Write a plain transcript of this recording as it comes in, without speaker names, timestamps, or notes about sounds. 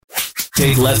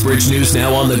Take Lethbridge News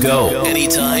Now on the go.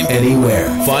 Anytime, anywhere.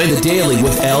 Find The Daily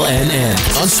with LNN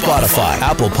on Spotify,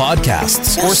 Apple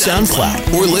Podcasts, or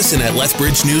Soundcloud. Or listen at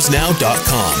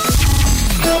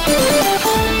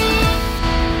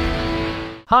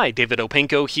lethbridgenewsnow.com. Hi, David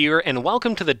Opinko here, and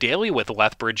welcome to The Daily with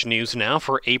Lethbridge News Now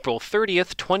for April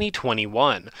 30th,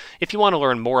 2021. If you want to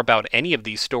learn more about any of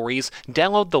these stories,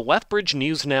 download the Lethbridge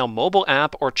News Now mobile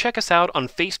app or check us out on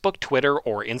Facebook, Twitter,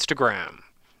 or Instagram.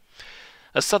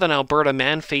 A southern Alberta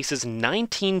man faces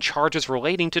 19 charges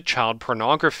relating to child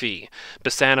pornography.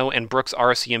 Bassano and Brooks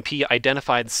RCMP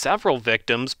identified several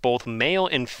victims, both male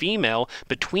and female,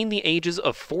 between the ages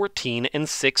of 14 and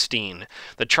 16.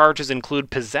 The charges include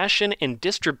possession and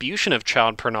distribution of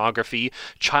child pornography,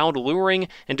 child luring,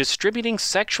 and distributing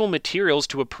sexual materials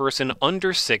to a person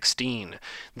under 16.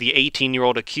 The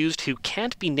 18-year-old accused, who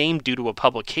can't be named due to a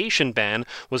publication ban,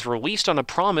 was released on a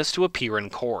promise to appear in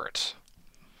court.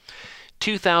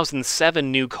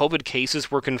 2,007 new COVID cases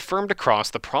were confirmed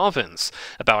across the province.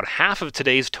 About half of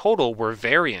today's total were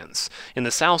variants. In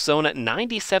the South Zone,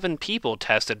 97 people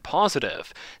tested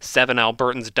positive. 7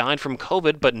 Albertans died from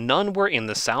COVID, but none were in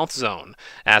the South Zone.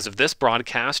 As of this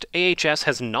broadcast, AHS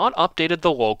has not updated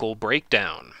the local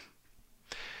breakdown.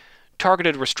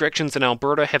 Targeted restrictions in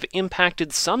Alberta have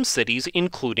impacted some cities,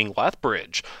 including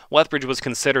Lethbridge. Lethbridge was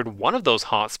considered one of those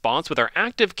hotspots, with our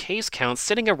active case count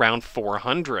sitting around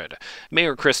 400.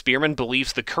 Mayor Chris Spearman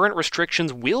believes the current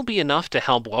restrictions will be enough to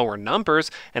help lower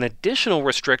numbers, and additional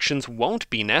restrictions won't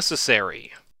be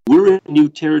necessary. We're in new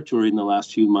territory in the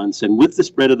last few months, and with the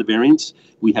spread of the variants,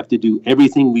 we have to do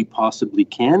everything we possibly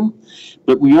can,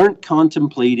 but we aren't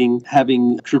contemplating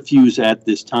having curfews at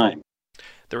this time.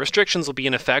 The restrictions will be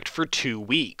in effect for 2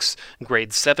 weeks.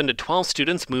 Grades 7 to 12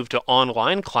 students move to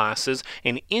online classes,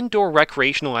 and indoor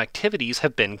recreational activities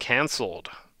have been cancelled.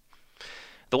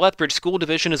 The Lethbridge School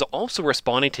Division is also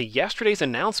responding to yesterday's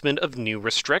announcement of new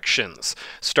restrictions.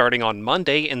 Starting on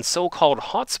Monday, in so-called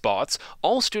hotspots,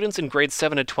 all students in grades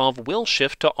 7 to 12 will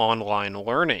shift to online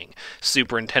learning.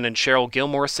 Superintendent Cheryl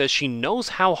Gilmore says she knows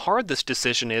how hard this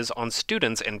decision is on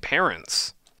students and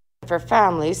parents. For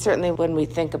families, certainly when we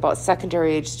think about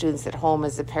secondary age students at home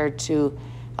as compared to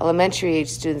elementary age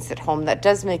students at home, that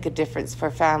does make a difference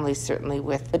for families, certainly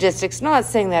with logistics. Not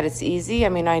saying that it's easy. I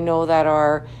mean, I know that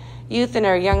our youth and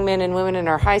our young men and women in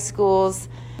our high schools,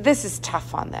 this is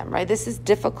tough on them, right? This is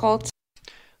difficult.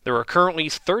 There are currently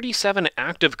 37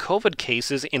 active COVID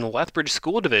cases in Lethbridge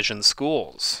School Division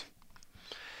schools.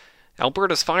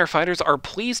 Alberta's firefighters are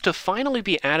pleased to finally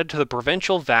be added to the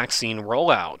provincial vaccine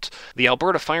rollout. The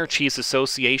Alberta Fire Chiefs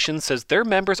Association says their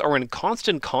members are in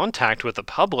constant contact with the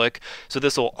public, so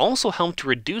this will also help to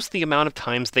reduce the amount of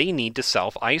times they need to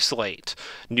self-isolate.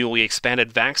 Newly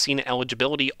expanded vaccine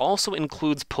eligibility also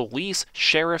includes police,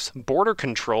 sheriffs, border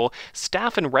control,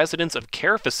 staff and residents of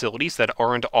care facilities that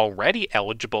aren't already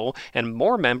eligible, and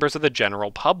more members of the general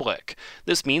public.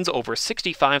 This means over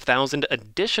 65,000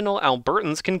 additional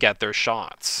Albertans can get their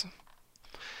shots.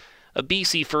 A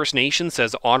BC First Nation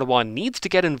says Ottawa needs to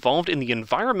get involved in the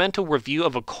environmental review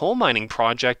of a coal mining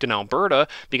project in Alberta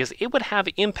because it would have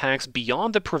impacts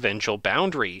beyond the provincial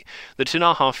boundary. The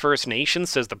Ktunaxa First Nation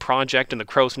says the project in the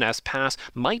Crow's Nest Pass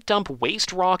might dump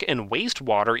waste rock and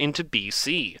wastewater into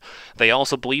BC. They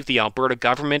also believe the Alberta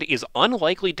government is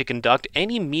unlikely to conduct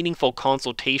any meaningful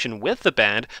consultation with the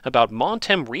band about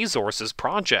Montem Resources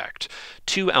project.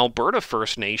 2 Alberta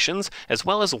First Nations, as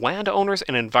well as landowners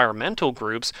and environmental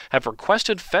groups, have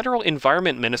requested Federal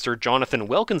Environment Minister Jonathan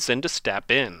Wilkinson to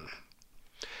step in.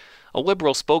 A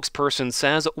Liberal spokesperson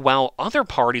says while other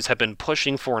parties have been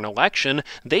pushing for an election,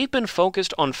 they've been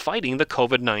focused on fighting the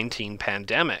COVID-19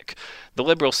 pandemic. The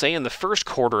Liberals say in the first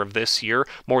quarter of this year,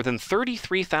 more than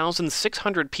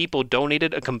 33,600 people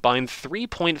donated a combined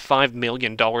 $3.5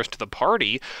 million to the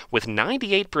party, with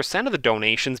 98% of the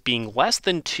donations being less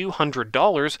than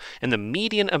 $200 and the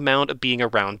median amount being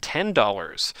around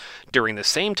 $10. During the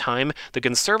same time, the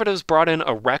Conservatives brought in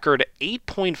a record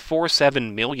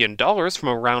 $8.47 million from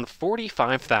around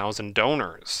 45,000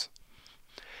 donors.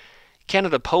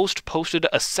 Canada Post posted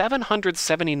a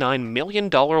 $779 million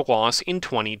loss in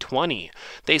 2020.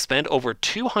 They spent over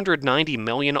 $290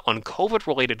 million on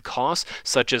COVID-related costs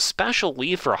such as special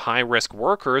leave for high-risk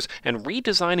workers and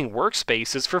redesigning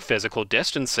workspaces for physical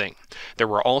distancing. There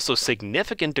were also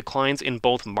significant declines in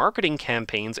both marketing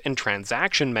campaigns and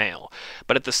transaction mail.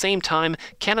 But at the same time,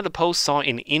 Canada Post saw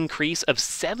an increase of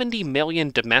 70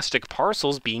 million domestic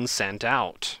parcels being sent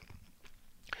out.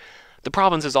 The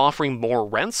province is offering more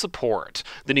rent support.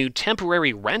 The new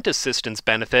temporary rent assistance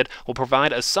benefit will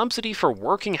provide a subsidy for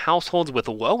working households with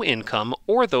low income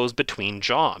or those between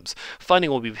jobs.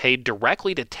 Funding will be paid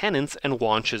directly to tenants and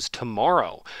launches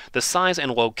tomorrow. The size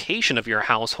and location of your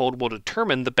household will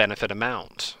determine the benefit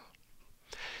amount.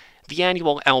 The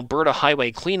annual Alberta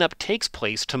Highway Cleanup takes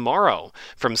place tomorrow.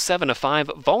 From 7 to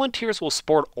 5, volunteers will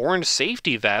sport orange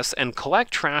safety vests and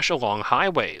collect trash along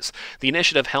highways. The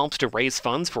initiative helps to raise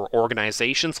funds for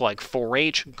organizations like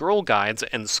 4-H, Girl Guides,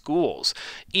 and schools.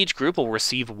 Each group will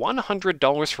receive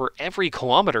 $100 for every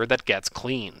kilometer that gets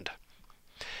cleaned.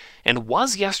 And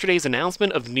was yesterday's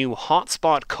announcement of new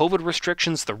hotspot COVID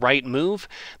restrictions the right move?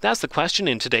 That's the question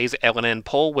in today's LNN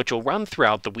poll, which will run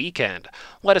throughout the weekend.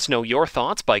 Let us know your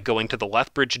thoughts by going to the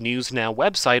Lethbridge News Now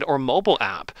website or mobile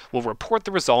app. We'll report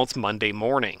the results Monday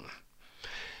morning.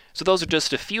 So those are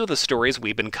just a few of the stories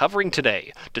we've been covering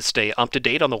today. To stay up to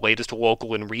date on the latest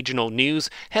local and regional news,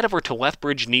 head over to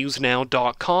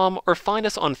lethbridgenewsnow.com or find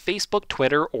us on Facebook,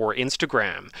 Twitter, or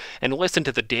Instagram. And listen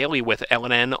to The Daily with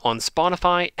LNN on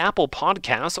Spotify, Apple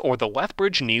Podcasts, or the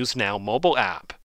Lethbridge News Now mobile app.